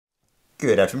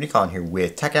Good afternoon, Colin here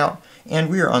with Techout, and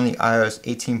we are on the iOS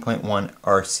 18.1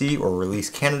 RC, or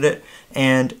release candidate,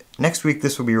 and next week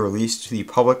this will be released to the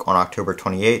public on October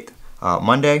 28th,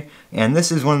 Monday, and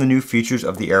this is one of the new features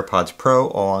of the AirPods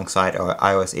Pro alongside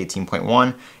iOS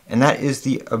 18.1, and that is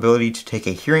the ability to take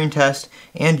a hearing test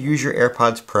and use your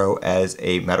AirPods Pro as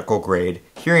a medical grade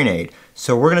hearing aid.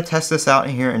 So we're going to test this out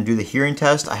in here and do the hearing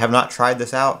test. I have not tried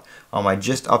this out. I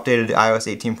just updated the iOS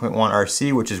 18.1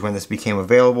 RC, which is when this became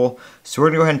available. So we're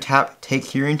going to go ahead and tap Take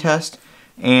Hearing Test,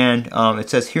 and it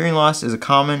says hearing loss is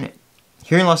common and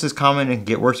can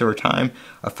get worse over time.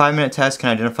 A 5-minute test can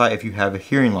identify if you have a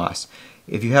hearing loss.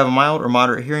 If you have a mild or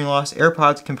moderate hearing loss,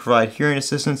 AirPods can provide hearing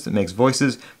assistance that makes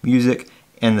voices, music,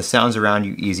 and the sounds around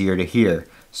you easier to hear.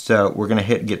 So we're going to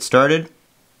hit Get Started.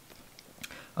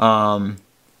 And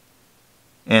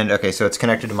okay, so it's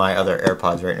connected to my other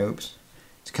AirPods right now. Oops.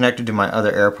 It's connected to my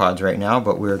other AirPods right now,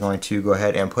 but we're going to go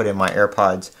ahead and put in my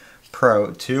AirPods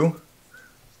Pro 2.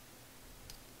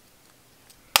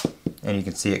 And you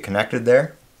can see it connected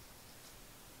there.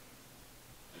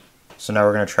 So now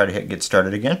we're going to try to hit Get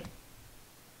Started again.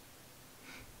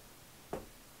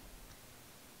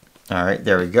 Alright,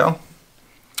 there we go.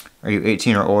 Are you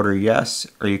 18 or older? Yes.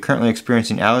 Are you currently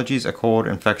experiencing allergies, a cold,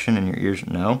 infection in your ears?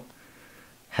 No.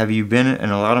 Have you been in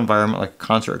a loud environment like a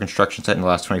concert or construction site in the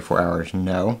last 24 hours?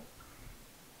 No.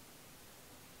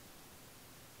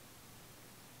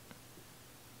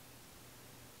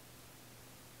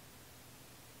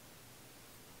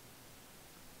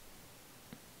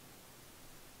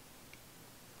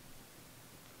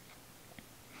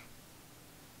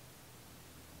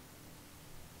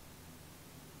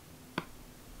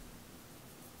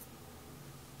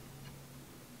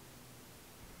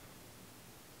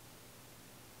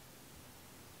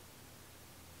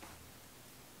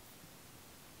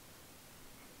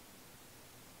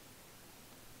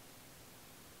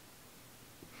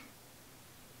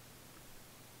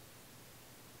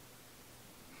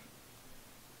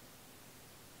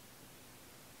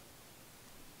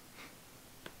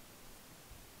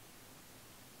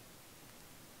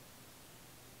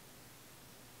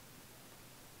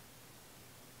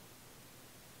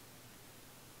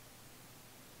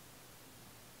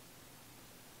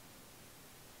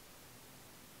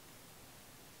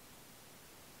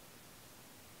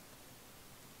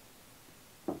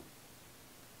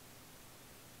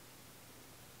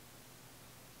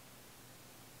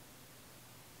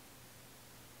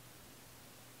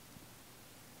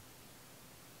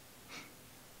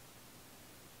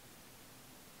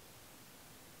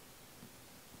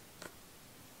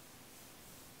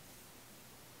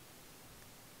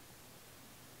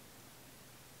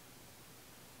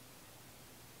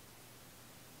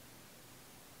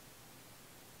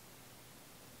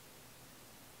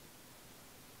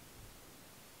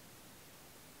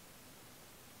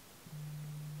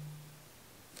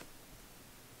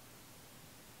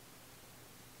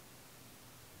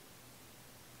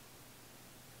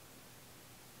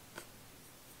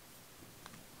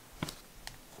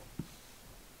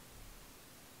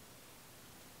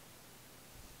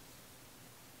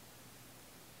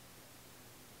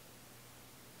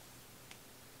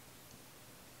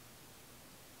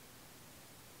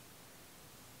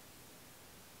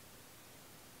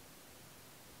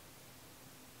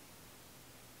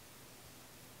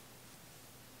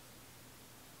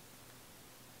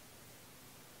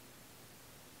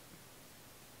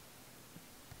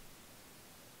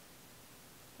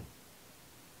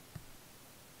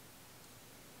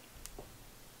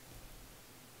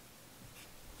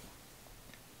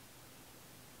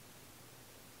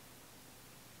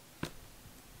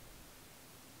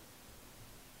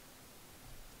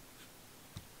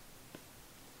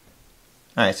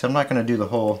 Alright, so I'm not going to do the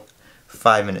whole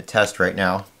 5-minute test right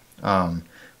now,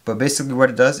 but basically what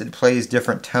it does, it plays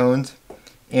different tones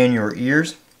in your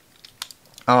ears.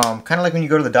 Kind of like when you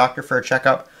go to the doctor for a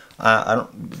checkup.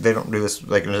 They don't do this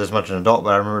like as much as an adult,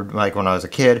 but I remember like when I was a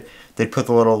kid, they'd put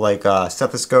the little like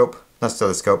stethoscope, not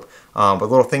stethoscope, but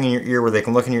little thing in your ear where they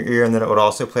can look in your ear, and then it would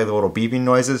also play the little beeping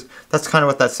noises. That's kind of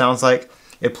what that sounds like.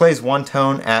 It plays one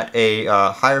tone at a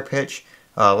higher pitch,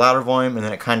 louder volume, and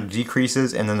then it kind of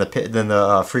decreases, and then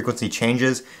the frequency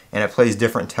changes, and it plays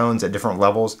different tones at different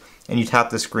levels, and you tap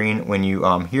the screen when you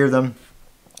hear them.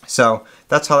 So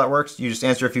that's how that works. You just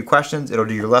answer a few questions. It'll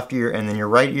do your left ear and then your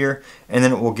right ear, and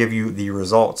then it will give you the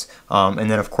results.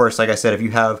 And then, of course, like I said, if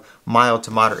you have mild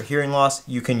to moderate hearing loss,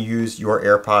 you can use your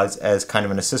AirPods as kind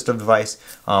of an assistive device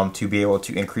to be able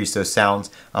to increase those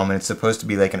sounds. And it's supposed to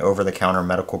be like an over-the-counter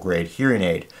medical grade hearing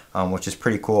aid, which is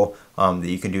pretty cool that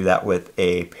you can do that with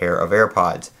a pair of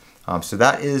AirPods. So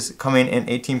that is coming in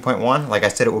 18.1. Like I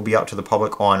said, it will be out to the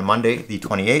public on Monday, the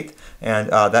 28th, and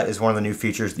that is one of the new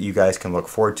features that you guys can look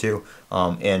forward to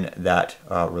in that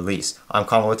release. I'm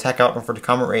Colin with Techout. Don't forget to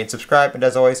comment, rate, and subscribe, and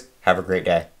as always, have a great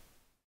day.